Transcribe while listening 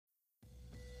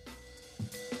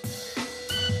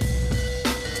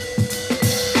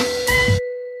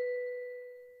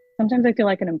sometimes I feel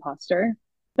like an imposter,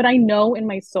 but I know in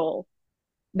my soul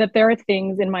that there are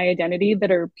things in my identity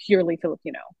that are purely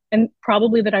Filipino and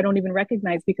probably that I don't even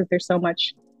recognize because they're so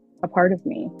much a part of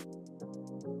me.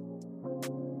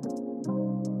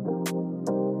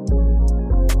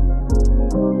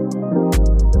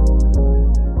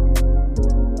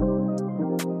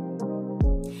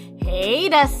 Hey,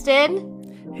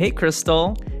 Dustin. Hey,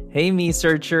 Crystal. Hey, Me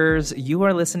Searchers. You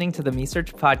are listening to the Me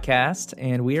Search podcast,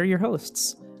 and we are your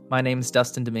hosts. My name is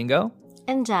Dustin Domingo.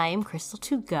 And I am Crystal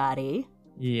Tugati.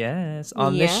 Yes.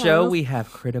 On this show, we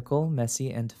have critical, messy,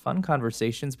 and fun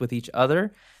conversations with each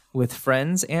other, with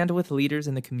friends, and with leaders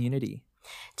in the community.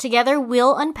 Together,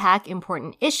 we'll unpack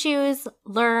important issues,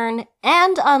 learn,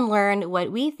 and unlearn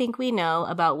what we think we know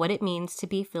about what it means to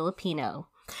be Filipino.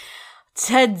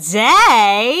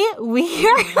 Today, we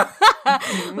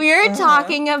are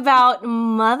talking about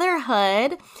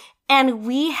motherhood, and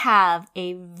we have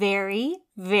a very,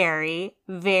 very,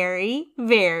 very,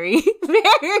 very,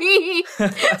 very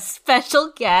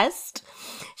special guest.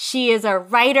 She is a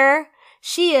writer,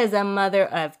 she is a mother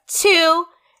of two,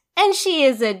 and she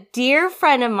is a dear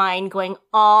friend of mine going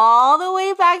all the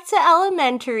way back to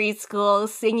elementary school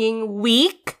singing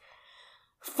Week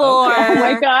for Oh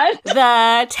my God.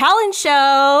 the talent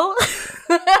show.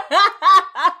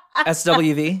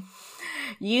 SWV.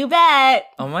 You bet.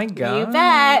 Oh my God. You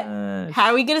bet. How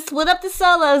are we gonna split up the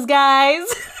solos, guys?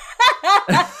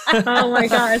 Oh my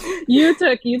gosh. You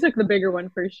took the bigger one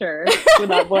for sure with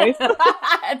that voice.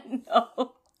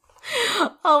 No.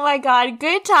 Oh my God.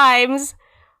 Good times.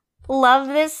 Love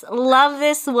this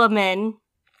woman.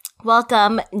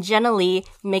 Welcome, Jenilee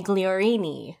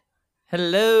Migliorini.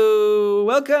 Hello.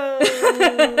 Welcome.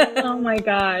 Oh my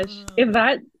gosh. If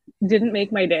that didn't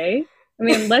make my day, I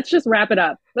mean, let's just wrap it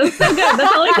up. That's so good.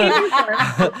 That's all I came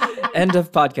here for. End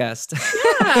of podcast.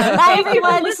 Yeah. Bye, Thank you for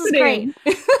everyone. This is great.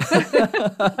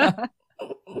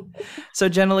 So,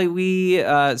 Jenilee, we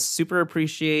super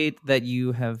appreciate that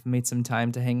you have made some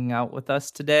time to hang out with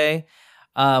us today.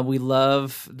 We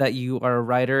love that you are a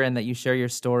writer and that you share your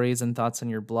stories and thoughts on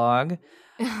your blog.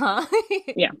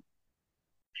 Yeah.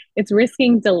 It's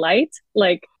risking delight.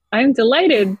 Like, I'm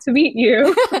delighted to meet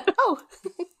you.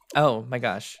 Oh my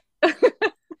gosh.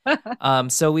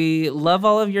 So we love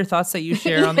all of your thoughts that you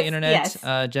share on the internet, Yes.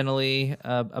 Jenilee,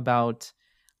 about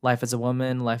life as a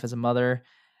woman, life as a mother.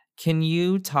 Can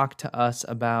you talk to us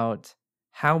about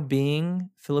how being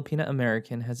Filipina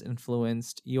American has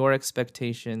influenced your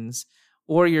expectations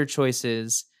or your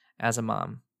choices as a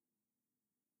mom?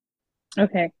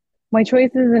 Okay. My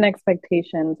choices and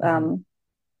expectations.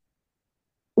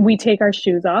 We take our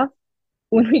shoes off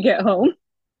when we get home.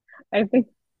 I think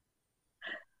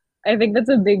that's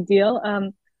a big deal.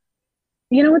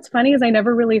 You know what's funny is I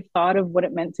never really thought of what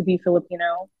it meant to be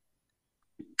Filipino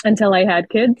until I had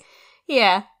kids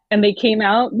Yeah. and they came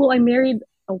out. Well, I married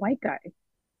a white guy,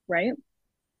 right?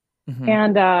 Mhm.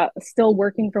 And still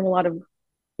working from a lot of,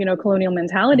 colonial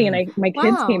mentality. And my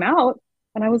kids Wow. came out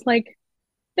and I was like,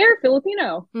 they're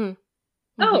Filipino. Mm.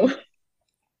 Oh,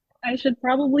 I should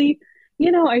probably,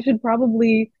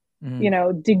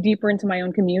 dig deeper into my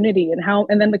own community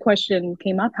and then the question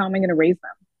came up, how am I going to raise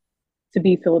them to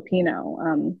be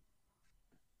Filipino?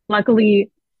 Luckily,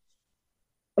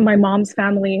 my mom's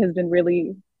family has been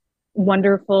really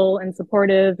wonderful and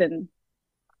supportive, and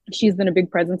she's been a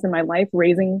big presence in my life,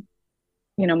 raising,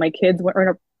 my kids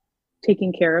or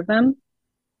taking care of them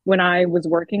when I was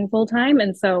working full time.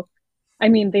 And so, I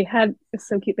mean, it's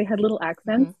so cute. They had little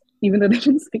accents, even though they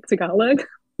didn't speak Tagalog.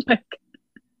 Like,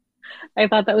 I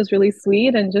thought that was really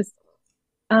sweet and just,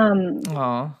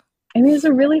 Aw. I mean, it's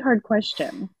a really hard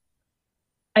question.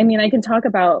 I mean, I can talk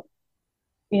about,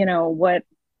 what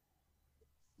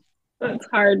it's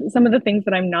hard. Some of the things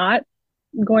that I'm not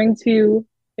going to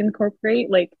incorporate,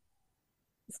 like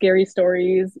scary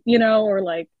stories, or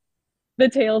like the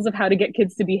tales of how to get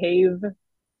kids to behave.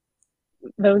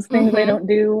 Those things I don't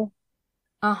do.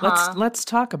 Let's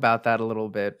talk about that a little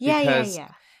bit. Because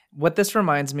what this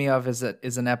reminds me of is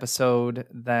an episode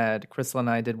that Crystal and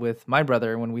I did with my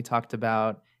brother when we talked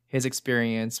about his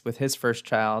experience with his first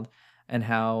child and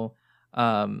how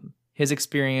his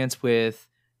experience with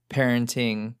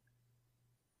parenting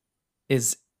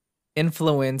is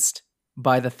influenced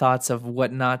by the thoughts of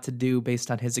what not to do based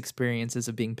on his experiences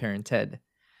of being parented.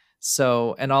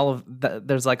 So, and all of that,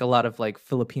 there's like a lot of like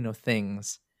Filipino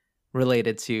things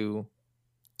related to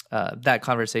that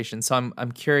conversation. So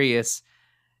I'm curious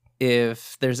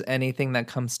if there's anything that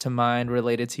comes to mind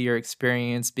related to your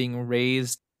experience being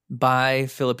raised by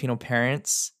Filipino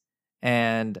parents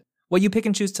and what you pick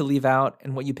and choose to leave out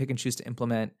and what you pick and choose to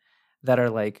implement that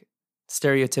are like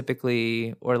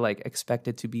stereotypically or like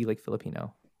expected to be like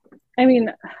Filipino? I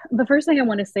mean, the first thing I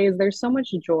want to say is there's so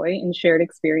much joy in shared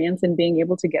experience and being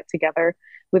able to get together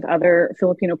with other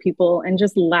Filipino people and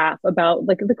just laugh about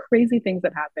like the crazy things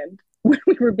that happened when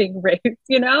we were being raised,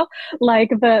 you know? Like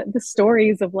the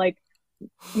stories of like,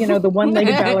 you know, the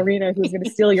one-legged ballerina who's going to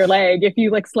steal your leg if you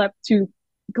like slept too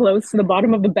close to the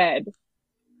bottom of the bed,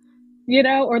 you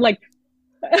know? Or like,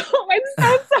 oh, I'm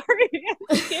so sorry.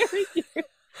 I'm scaring you.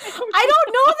 I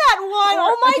don't know that one.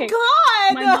 Oh my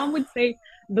God. My mom would say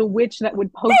the witch that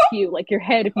would poke you, like your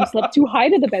head, if you slept too high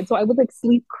to the bed. So I would like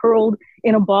sleep curled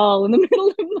in a ball in the middle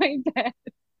of my bed.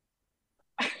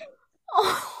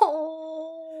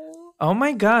 Oh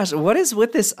my gosh. What is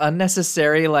with this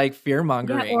unnecessary like fear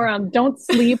mongering? Yeah, or don't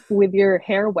sleep with your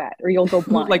hair wet or you'll go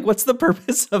blind. Like, what's the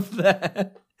purpose of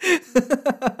that?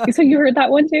 So you heard that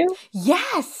one too?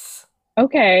 Yes.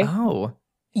 Okay. Oh.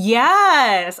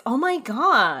 Yes. Oh my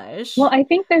gosh. Well, I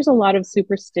think there's a lot of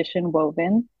superstition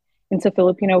woven into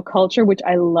Filipino culture, which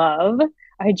I love.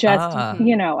 I just,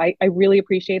 you know, I really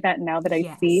appreciate that now that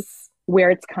I see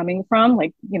where it's coming from,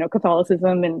 like, you know,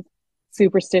 Catholicism and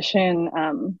superstition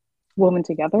woven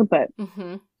together, but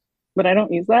I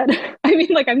don't use that. I mean,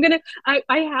 like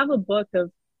I have a book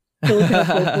of Filipino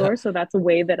folklore, so that's a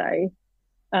way that I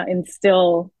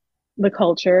instill the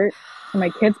culture to my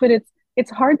kids, but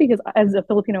it's hard because as a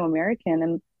Filipino American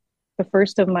and the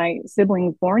first of my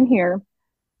siblings born here,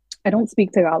 I don't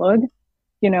speak Tagalog,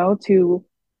 you know, to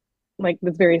like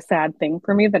this very sad thing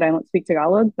for me that I don't speak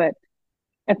Tagalog, but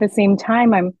at the same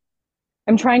time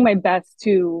I'm trying my best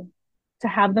to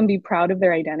have them be proud of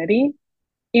their identity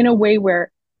in a way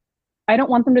where I don't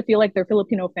want them to feel like they're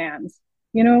Filipino fans,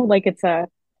 you know, like it's a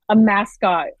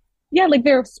mascot. Yeah, like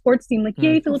they're a sports team, like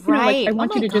yay Filipino. Right. Like I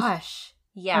want you to just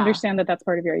yeah. understand that that's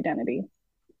part of your identity.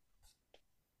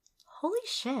 Holy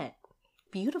shit.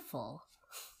 Beautiful.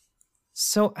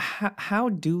 So how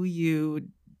do you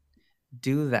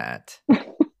do that?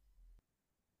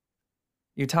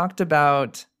 You talked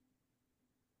about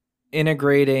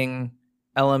integrating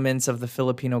elements of the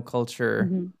Filipino culture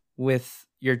with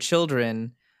your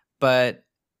children, but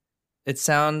it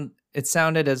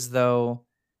sounded as though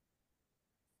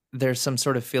there's some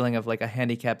sort of feeling of like a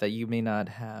handicap that you may not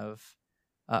have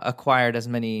acquired as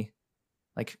many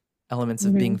like elements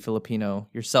of being Filipino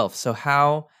yourself. So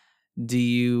how do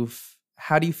you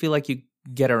feel like you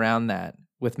get around that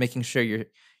with making sure your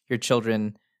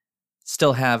children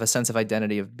still have a sense of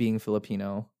identity of being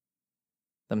Filipino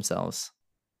themselves?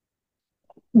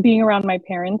 Being around my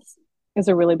parents is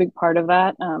a really big part of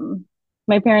that.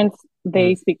 My parents,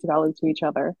 they speak Tagalog to each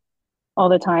other all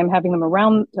the time, having them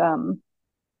around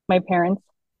my parents,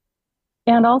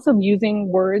 and also using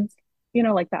words, you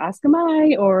know, like the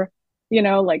askamay or, you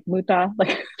know, like muta,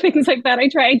 like things like that.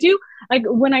 I do, like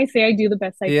when I say I do the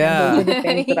best I can, those are the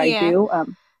things that I do. As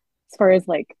far as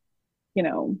like, you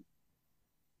know,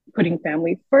 putting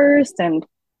family first and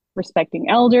respecting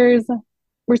elders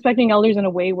in a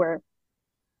way where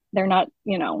they're not,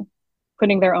 you know,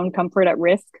 putting their own comfort at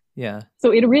risk. Yeah.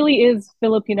 So it really is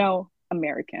Filipino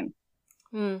American.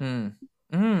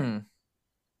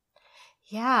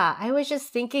 Yeah, I was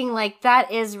just thinking like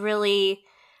that is really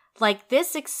like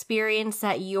this experience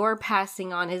that you're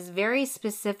passing on is very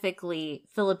specifically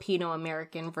Filipino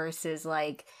American versus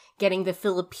like getting the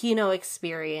Filipino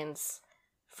experience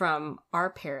from our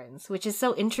parents, which is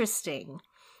so interesting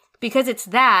because it's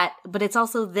that, but it's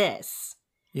also this.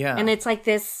 Yeah. And it's like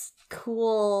this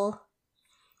cool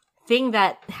thing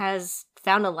that has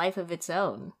found a life of its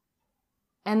own.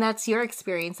 And that's your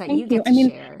experience that you get to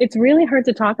share. It's really hard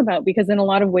to talk about because in a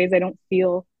lot of ways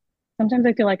sometimes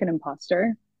I feel like an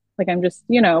imposter. Like I'm just,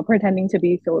 you know, pretending to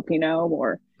be Filipino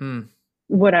or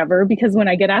whatever. Because when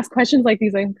I get asked questions like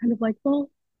these, I'm kind of like,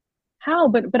 well, how?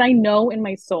 But I know in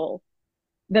my soul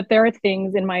that there are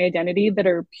things in my identity that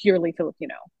are purely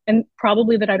Filipino and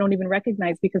probably that I don't even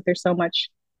recognize because there's so much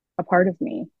a part of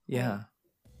me. Yeah.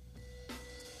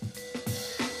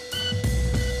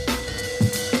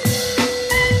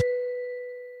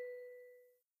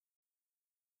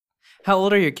 How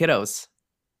old are your kiddos?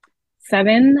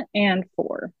 7 and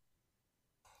 4.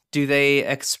 Do they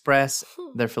express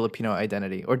their Filipino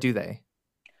identity or do they?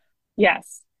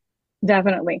 Yes,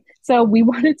 definitely. So we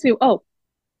wanted to,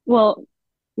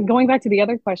 going back to the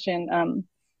other question,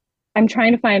 I'm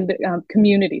trying to find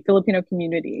Filipino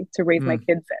community to raise my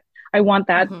kids in. I want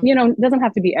that, you know, it doesn't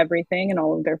have to be everything and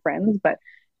all of their friends, but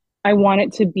I want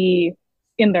it to be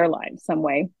in their lives some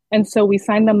way. And so we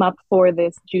signed them up for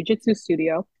this jujitsu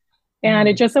studio. And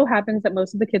it just so happens that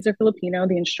most of the kids are Filipino.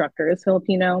 The instructor is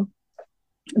Filipino.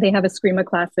 They have Eskrima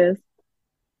classes.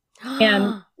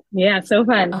 And Yeah, so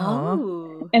fun.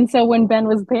 Oh. And so when Ben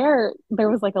was there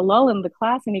was like a lull in the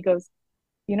class, and he goes,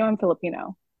 I'm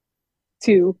Filipino,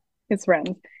 to his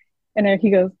friends. And then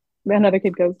another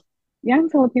kid goes, yeah, I'm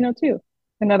Filipino too.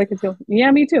 Another kid goes,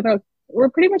 yeah, me too. Like, we're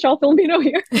pretty much all Filipino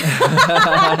here.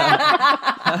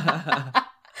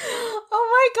 Oh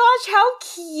my gosh, how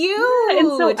cute. And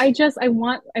so I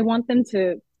want them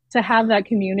to have that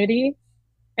community.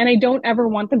 And I don't ever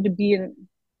want them to be in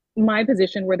my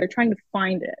position where they're trying to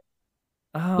find it.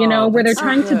 Where they're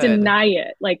trying to deny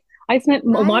it. Like, I spent a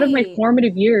lot of my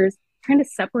formative years trying to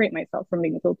separate myself from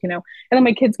being a Filipino. And then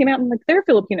my kids came out and like, they're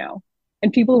Filipino.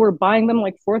 And people were buying them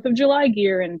like 4th of July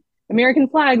gear and American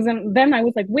flags. And then I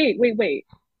was like, wait.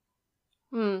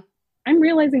 I'm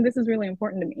realizing this is really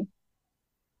important to me.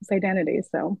 This identity.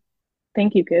 So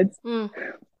thank you, kids.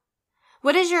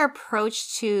 What is your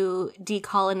approach to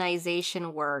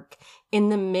decolonization work in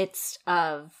the midst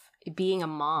of being a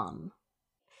mom?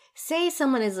 Say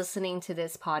someone is listening to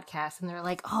this podcast and they're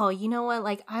like, oh, you know what?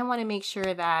 Like, I want to make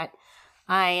sure that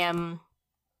I am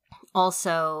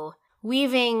also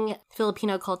weaving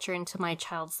Filipino culture into my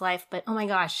child's life. But oh my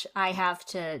gosh, I have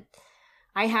to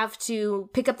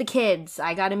pick up the kids.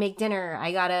 I got to make dinner.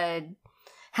 I got to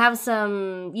have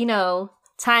some,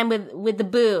 time with the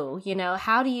boo.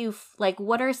 How do you,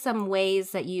 what are some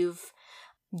ways that you've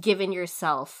given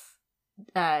yourself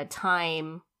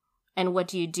time? And what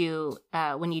do you do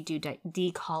when you do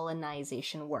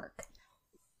decolonization work?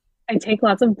 I take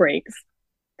lots of breaks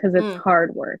because it's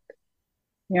hard work.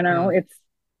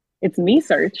 It's me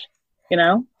search.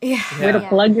 Way to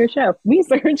plug your show, me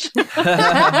search.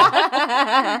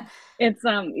 It's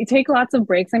you take lots of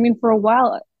breaks. I mean, for a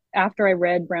while after I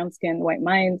read Brown Skin, White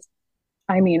Minds,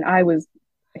 I mean, I was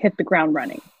hit the ground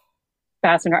running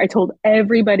fast and hard. I told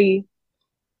everybody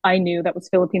I knew that was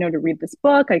Filipino to read this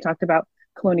book. I talked about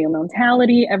colonial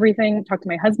mentality, everything. Talked to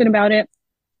my husband about it,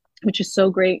 which is so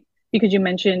great because you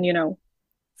mentioned,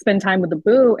 spend time with the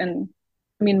boo. And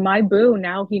I mean, my boo,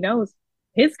 now he knows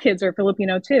his kids are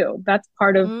Filipino too. That's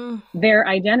part of their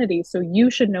identity. So you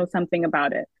should know something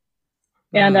about it.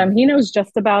 And he knows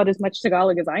just about as much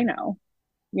Tagalog as I know,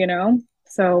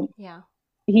 So yeah,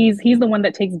 he's the one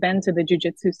that takes Ben to the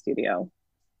jiu-jitsu studio.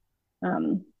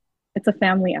 It's a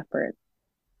family effort.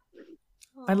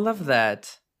 I love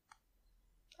that.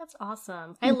 That's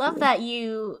awesome. I love that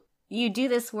you do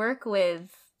this work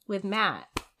with Matt.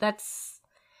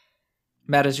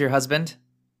 Matt is your husband?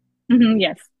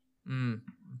 Yes.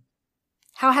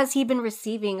 How has he been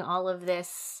receiving all of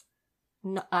this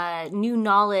new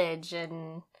knowledge,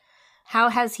 and how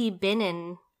has he been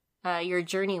in your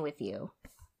journey with you?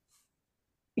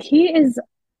 He is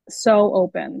so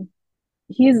open.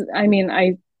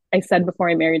 I said before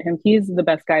I married him, he's the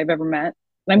best guy I've ever met.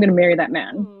 And I'm going to marry that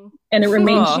man. And it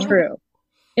remains true.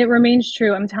 It remains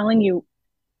true. I'm telling you,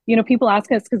 people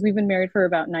ask us because we've been married for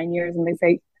about 9 years and they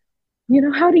say,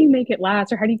 how do you make it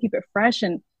last or how do you keep it fresh?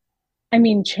 And I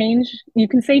mean, you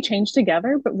can say change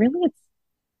together, but really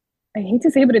I hate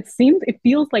to say, but it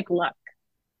feels like luck,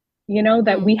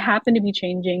 that we happen to be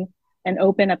changing and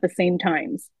open at the same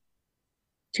times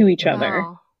to each other.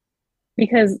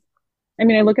 Because, I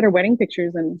mean, I look at our wedding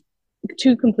pictures and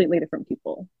two completely different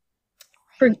people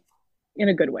in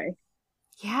a good way.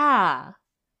 Yeah.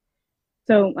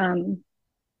 So,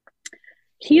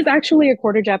 he's actually a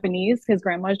quarter Japanese. His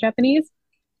grandma's Japanese.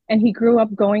 And he grew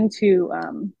up going to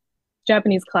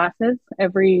Japanese classes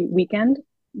every weekend.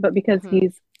 But because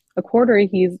he's a quarter,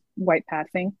 he's white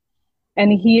passing.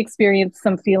 And he experienced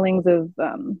some feelings of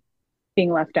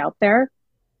being left out there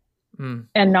and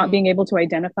not being able to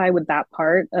identify with that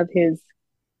part of his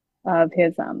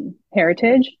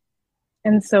heritage.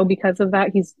 And so because of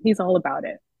that, he's all about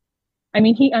it. I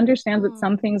mean, he understands that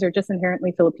some things are just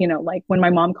inherently Filipino, like when my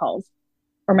mom calls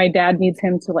or my dad needs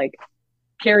him to like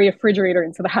carry a refrigerator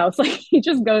into the house. Like he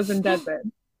just goes and does it,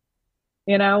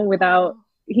 he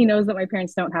knows that my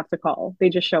parents don't have to call. They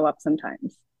just show up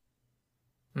sometimes.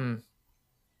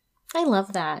 I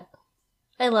love that.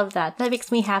 That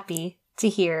makes me happy to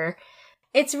hear.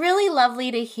 It's really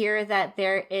lovely to hear that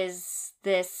there is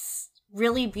this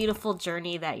really beautiful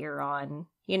journey that you're on,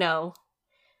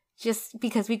 just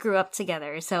because we grew up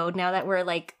together. So now that we're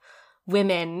like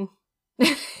women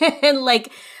and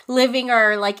like living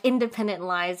our like independent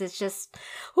lives, it's just,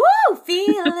 woo,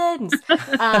 feelings.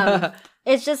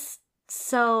 It's just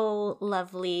so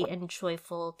lovely and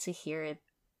joyful to hear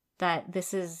that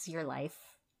this is your life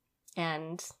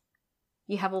and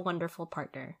you have a wonderful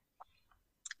partner.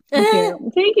 Thank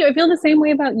you. Thank you. I feel the same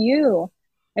way about you.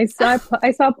 I saw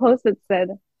a post that said,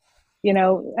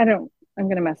 I'm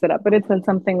going to mess it up, but it said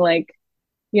something like,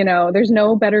 You know, there's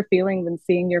no better feeling than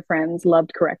seeing your friends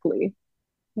loved correctly.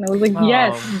 And I was like,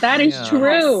 yes, that is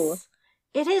true. Yes.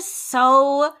 It is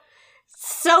so,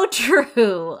 so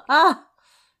true. Ah,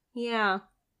 yeah.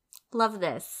 Love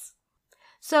this.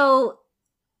 So,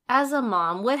 as a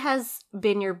mom, what has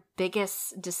been your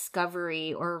biggest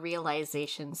discovery or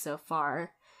realization so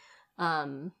far?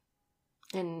 In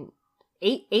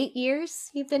 8 years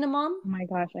you've been a mom? Oh my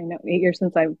gosh, I know. 8 years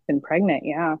since I've been pregnant.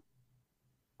 Yeah.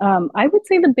 I would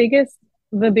say the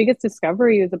biggest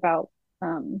discovery is about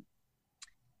um,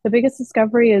 the biggest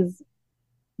discovery is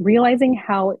realizing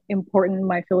how important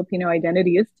my Filipino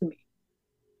identity is to me.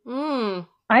 Mm.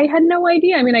 I had no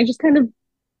idea. I mean, I just kind of,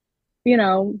 you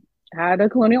know, had a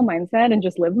colonial mindset and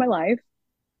just lived my life.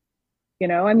 You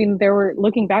know, I mean,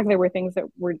 looking back, there were things that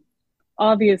were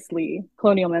obviously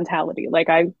colonial mentality. Like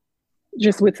I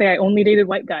just would say I only dated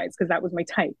white guys because that was my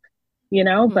type, you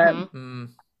know, but Mm-hmm.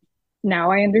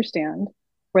 now I understand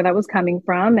where that was coming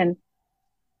from. And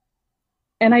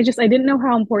I didn't know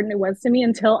how important it was to me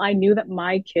until I knew that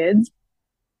my kids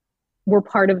were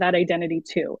part of that identity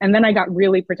too. And then I got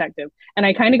really protective and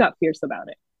I kind of got fierce about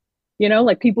it. You know,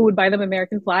 like people would buy them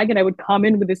American flag and I would come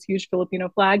in with this huge Filipino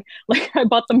flag. Like I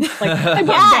bought them like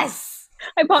Yes.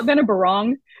 I bought Ben a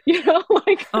barong, you know,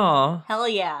 like oh, hell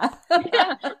yeah.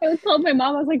 yeah. I was told my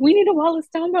mom, I was like, we need a Wallace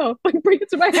Tambo. Like bring it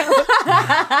to my house.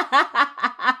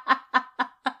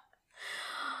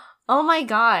 Oh my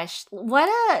gosh. What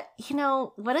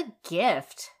a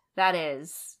gift that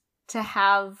is to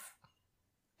have.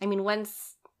 I mean,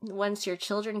 once your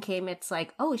children came, it's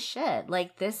like, oh shit,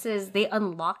 like they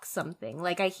unlock something.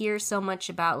 Like I hear so much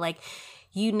about like,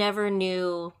 you never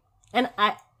knew, and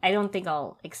I don't think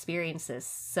I'll experience this.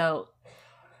 So,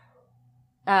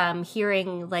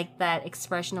 hearing like that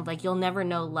expression of like, you'll never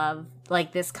know love,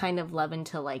 like this kind of love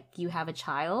until like you have a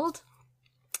child.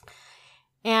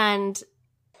 And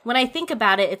when I think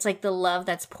about it, it's like the love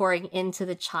that's pouring into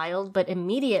the child, but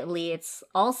immediately it's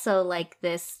also like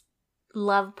this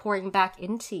love pouring back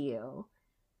into you.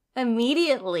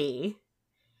 Immediately.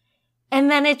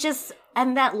 And then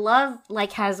and that love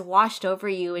like has washed over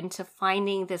you into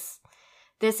finding this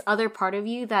other part of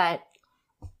you that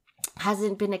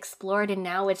hasn't been explored, and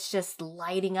now it's just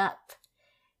lighting up.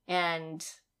 And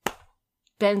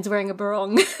Ben's wearing a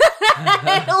barong.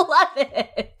 I love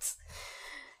it.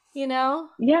 You know?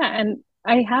 Yeah, and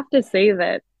I have to say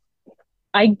that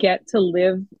I get to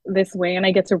live this way and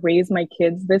I get to raise my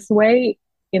kids this way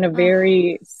in a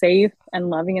very safe and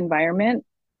loving environment.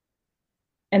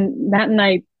 And Matt and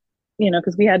I, you know,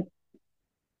 because we had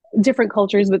different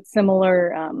cultures with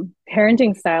similar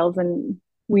parenting styles, and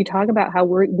we talk about how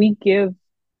we give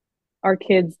our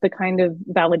kids the kind of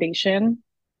validation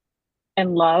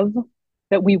and love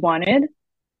that we wanted,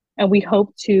 and we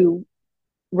hope to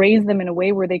raise them in a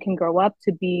way where they can grow up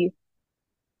to be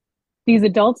these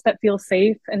adults that feel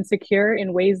safe and secure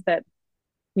in ways that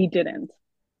we didn't.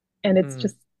 And it's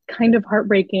just kind of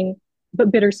heartbreaking,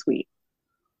 but bittersweet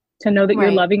to know that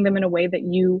you're loving them in a way that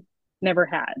you never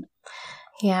had.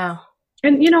 Yeah.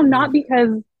 And, you know, not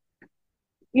because,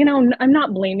 you know, I'm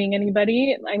not blaming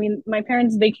anybody. I mean, my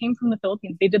parents, they came from the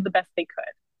Philippines. They did the best they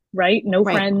could, right? No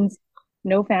friends,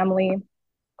 no family.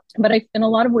 But in a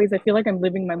lot of ways, I feel like I'm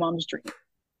living my mom's dream.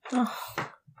 Oh,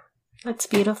 that's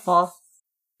beautiful.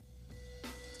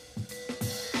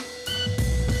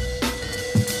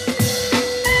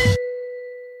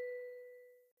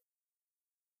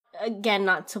 Again,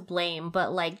 not to blame,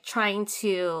 but like trying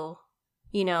to,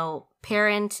 you know,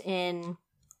 parent in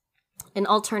an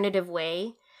alternative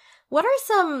way. What are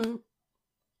some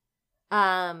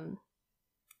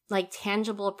like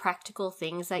tangible, practical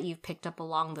things that you've picked up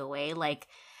along the way? Like,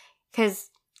 because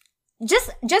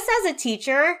just as a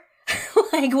teacher,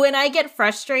 like when I get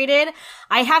frustrated,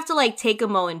 I have to like take a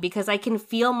moment because I can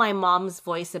feel my mom's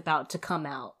voice about to come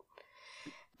out.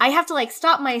 I have to like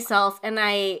stop myself, and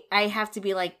I have to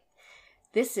be like,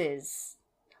 this is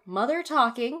mother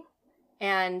talking,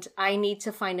 and I need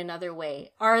to find another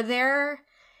way.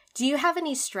 Do you have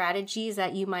any strategies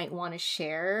that you might want to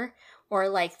share, or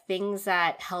like things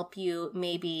that help you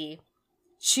maybe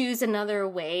choose another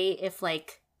way if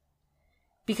like,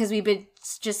 because we've been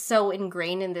just so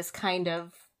ingrained in this kind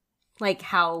of like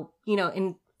how, you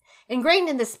know, ingrained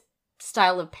in this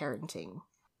style of parenting?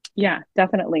 Yeah,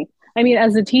 definitely. I mean,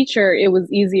 as a teacher, it was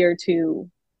easier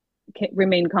to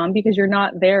remain calm because you're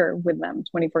not there with them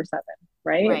 24/7,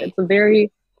 right? It's a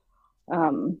very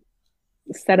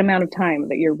set amount of time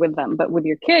that you're with them. But with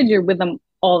your kids, you're with them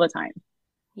all the time.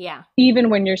 Yeah. Even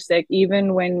when you're sick,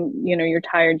 even when, you know, you're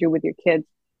tired, you're with your kids.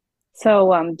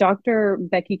 So Dr.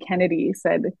 Becky Kennedy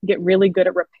said, get really good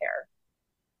at repair.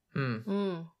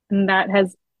 And that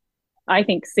has, I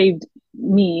think, saved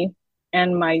me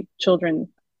and my children,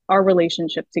 our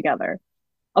relationship together.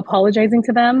 Apologizing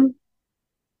to them,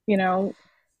 you know,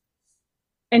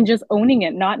 and just owning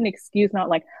it, not an excuse, not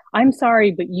like, I'm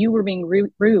sorry, but you were being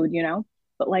rude, you know,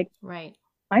 but like, Right.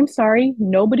 I'm sorry,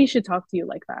 nobody should talk to you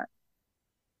like that.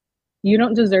 You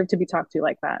don't deserve to be talked to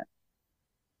like that.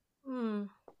 Mm.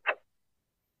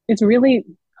 It's really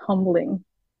humbling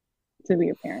to be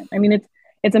a parent. I mean,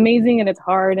 it's amazing and it's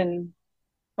hard, and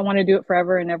I want to do it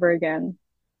forever and never again.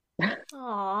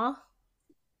 Aw.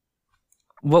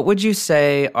 What would you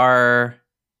say are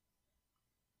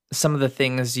some of the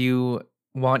things you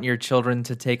want your children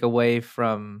to take away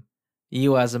from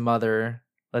you as a mother,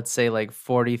 let's say like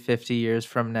 40, 50 years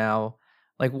from now?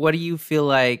 Like, what do you feel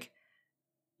like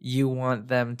you want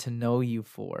them to know you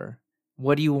for?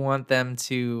 What do you want them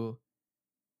to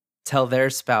tell their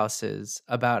spouses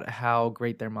about how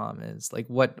great their mom is? Like,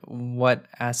 what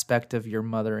aspect of your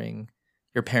mothering,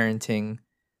 your parenting,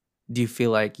 do you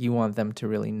feel like you want them to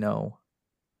really know?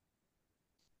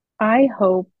 I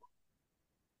hope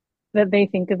that they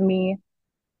think of me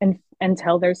and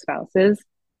tell their spouses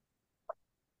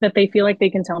that they feel like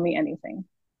they can tell me anything.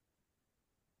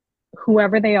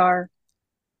 Whoever they are,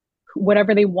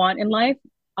 whatever they want in life,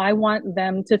 I want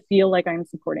them to feel like I'm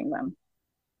supporting them.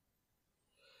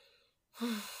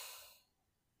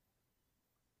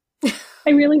 I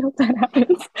really hope that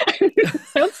happens. It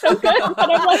sounds so good, but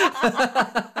I'm like,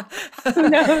 who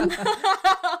knows?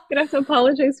 I'm gonna have to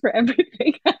apologize for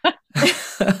everything.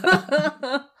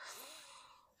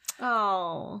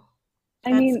 Oh,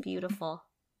 I that's mean, beautiful.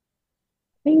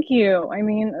 thank you. I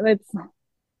mean,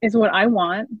 it's what I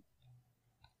want.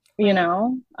 You Right.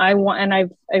 know, I want, and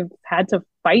I've had to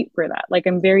fight for that. Like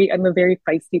I'm a very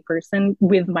feisty person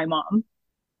with my mom,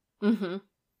 Mm-hmm.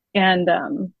 and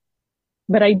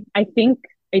but I think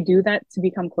I do that to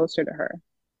become closer to her.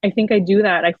 I think I do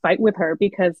that. I fight with her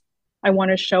because I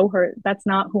want to show her that's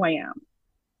not who I am.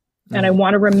 And I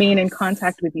want to remain in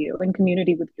contact with you, in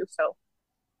community with you. So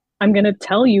I'm going to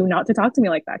tell you not to talk to me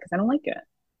like that because I don't like it.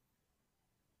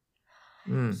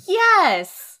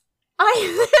 Yes.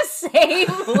 I'm the same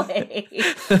way.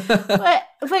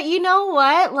 But you know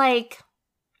what? Like,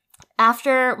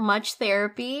 after much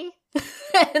therapy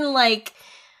and like,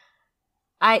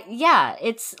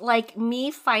 it's like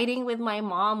me fighting with my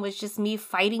mom was just me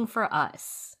fighting for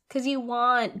us. Because you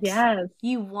wanted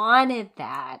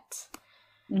that.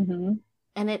 Mm-hmm.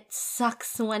 And it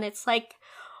sucks when it's like,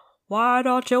 why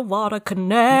don't you want to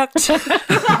connect?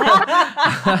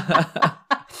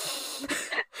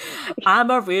 I'm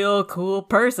a real cool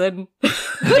person.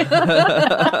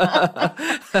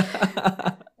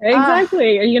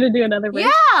 Exactly. Are you going to do another verse?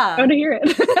 Yeah. I want to hear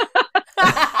it.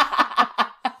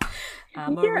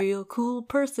 I'm a real cool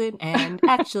person, and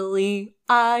actually,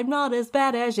 I'm not as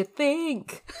bad as you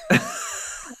think.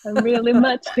 I'm really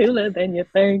much cooler than you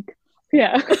think.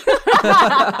 Yeah.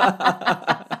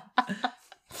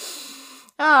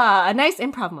 A nice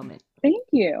improv moment. Thank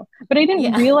you. But I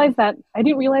didn't realize that. I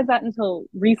didn't realize that until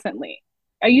recently.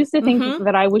 I used to think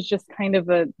that I was just kind of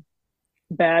a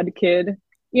bad kid,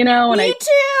 you know? And Me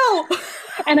too!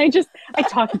 And I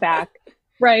talk back,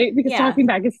 right? Because talking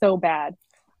back is so bad.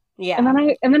 Yeah.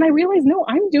 And then I realized, no,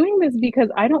 I'm doing this because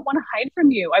I don't want to hide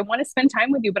from you. I want to spend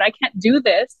time with you, but I can't do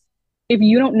this if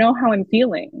you don't know how I'm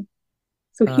feeling.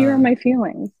 So here are my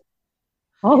feelings.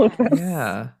 All of them.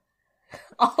 Yeah.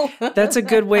 That's a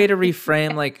good way to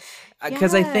reframe, like,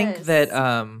 because I think that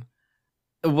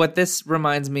what this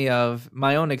reminds me of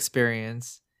my own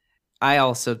experience. I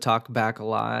also talked back a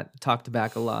lot,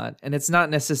 and it's not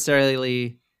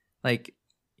necessarily like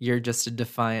you're just a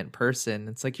defiant person.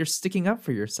 It's like you're sticking up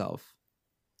for yourself.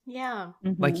 Yeah.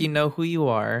 Mm-hmm. Like, you know who you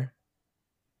are,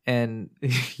 and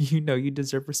you know you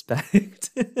deserve respect.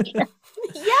 Yes.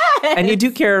 And you do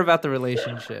care about the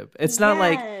relationship. It's not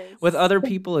like with other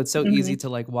people, it's so easy to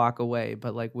like walk away.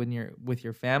 But like when you're with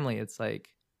your family, it's like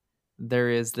there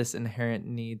is this inherent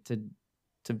need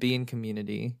to be in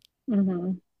community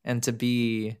and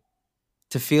to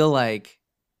feel like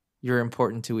you're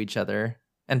important to each other.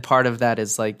 And part of that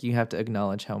is like you have to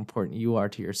acknowledge how important you are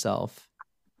to yourself.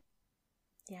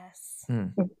 Yes.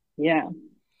 Yeah,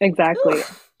 exactly.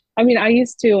 Oof. I mean, I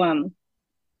used to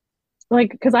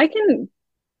like, because I can,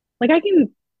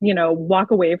 you know,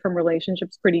 walk away from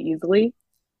relationships pretty easily.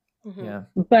 Yeah.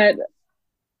 But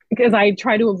because I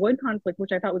try to avoid conflict,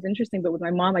 which I thought was interesting, but with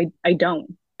my mom, I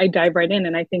don't. I dive right in,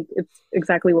 and I think it's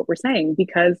exactly what we're saying,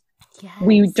 because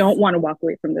we don't want to walk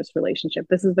away from this relationship.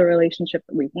 This is the relationship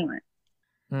that we want.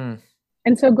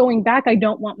 And so going back, I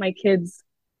don't want my kids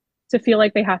to feel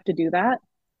like they have to do that.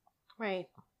 Right.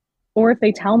 Or if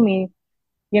they tell me,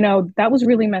 that was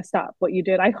really messed up what you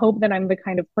did. I hope that I'm the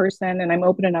kind of person and I'm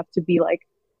open enough to be like,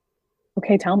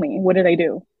 okay, tell me, what did I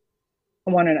do?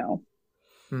 I want to know.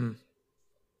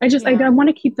 I want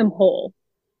to keep them whole,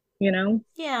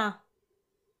 Yeah.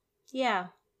 Yeah.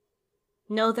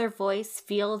 Know their voice,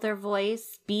 feel their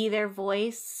voice, be their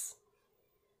voice.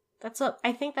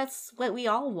 I think that's what we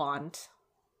all want.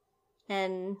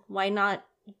 And why not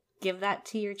give that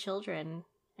to your children?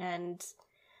 And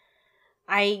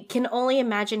I can only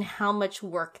imagine how much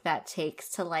work that takes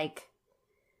to like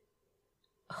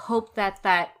hope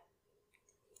that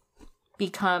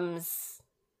becomes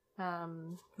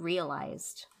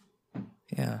realized.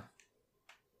 Yeah.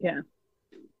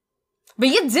 But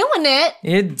you're doing it.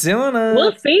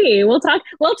 We'll see. We'll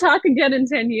talk again in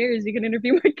 10 years. You can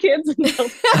interview my kids and they'll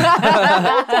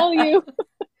tell you.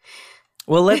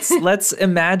 Well, let's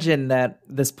imagine that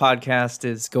this podcast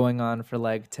is going on for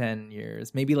like 10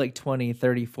 years, maybe like 20,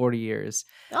 30, 40 years.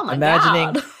 Oh my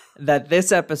Imagining God. that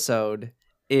this episode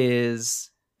is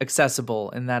accessible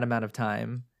in that amount of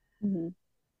time. Mm-hmm.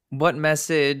 What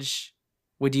message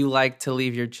would you like to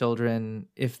leave your children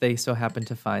if they so happen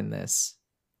to find this?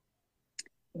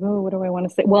 Oh, what do I want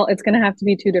to say? Well, it's going to have to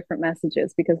be two different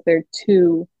messages because they're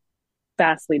two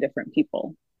vastly different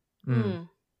people,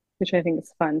 which I think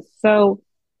is fun. So,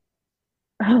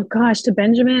 oh gosh, to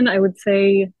Benjamin, I would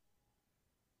say,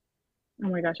 oh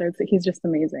my gosh, I would say he's just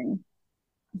amazing.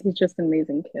 He's just an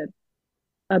amazing kid.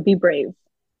 Be brave.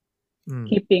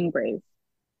 Keep being brave.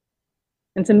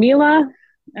 And to Mila,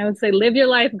 I would say, live your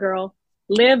life, girl.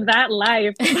 Live that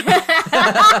life.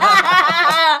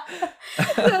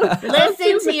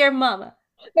 Listen to your mama.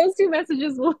 Those two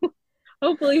messages will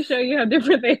hopefully show you how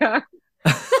different they are.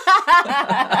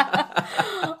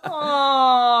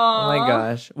 Oh my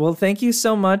gosh. Well, thank you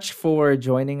so much for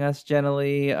joining us,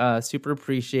 Jenilee. Super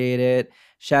appreciate it.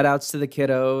 Shout outs to the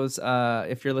kiddos.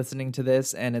 If you're listening to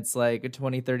this and it's like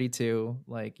 2032,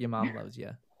 like your mom loves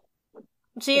you.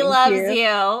 She loves you.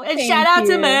 And shout out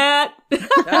to Matt.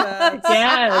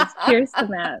 Yes. Cheers to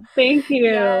Matt. Thank you.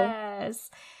 Yes.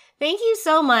 Thank you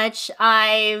so much.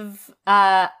 I've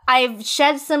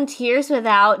shed some tears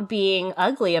without being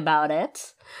ugly about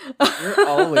it. You're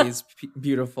always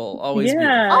beautiful. Always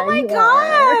beautiful. Oh my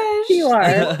gosh. You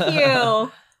are. Thank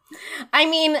you. I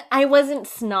mean, I wasn't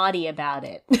snotty about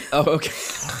it. Oh, okay.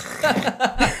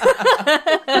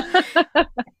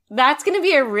 That's going to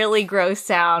be a really gross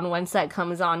sound once that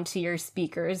comes onto your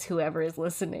speakers, whoever is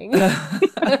listening.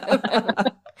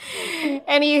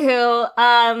 Anywho,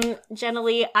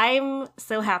 Jenilee, I'm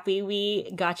so happy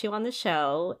we got you on the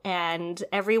show and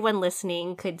everyone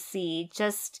listening could see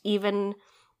just even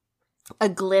a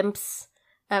glimpse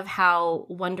of how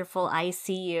wonderful I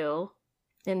see you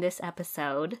in this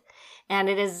episode. And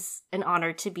it is an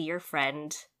honor to be your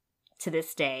friend to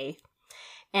this day.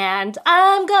 And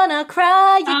I'm gonna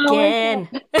cry again.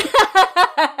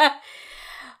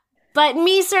 But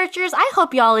me searchers, I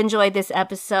hope y'all enjoyed this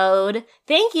episode.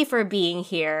 Thank you for being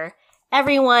here.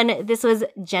 Everyone, this was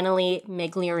Jenilee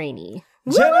Migliorini.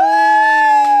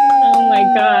 Oh my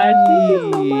gosh, thank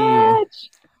you so much.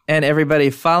 And everybody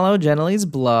follow Jenilee's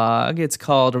blog. It's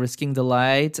called Risking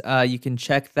Delight. You can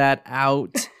check that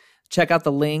out. Check out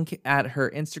the link at her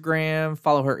Instagram.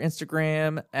 Follow her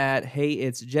Instagram at Hey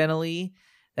It's Jenilee.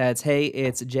 That's Hey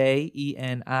It's JENILEE.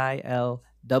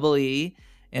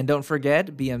 And don't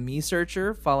forget, be a Me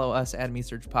Searcher. Follow us at Me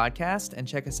Search Podcast and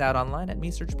check us out online at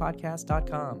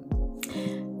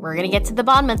mesearchpodcast.com. We're going to get to the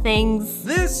bottom of things.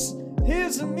 This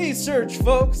is a Me Search,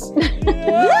 folks.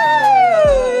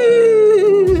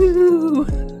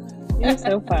 You're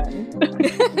so fun.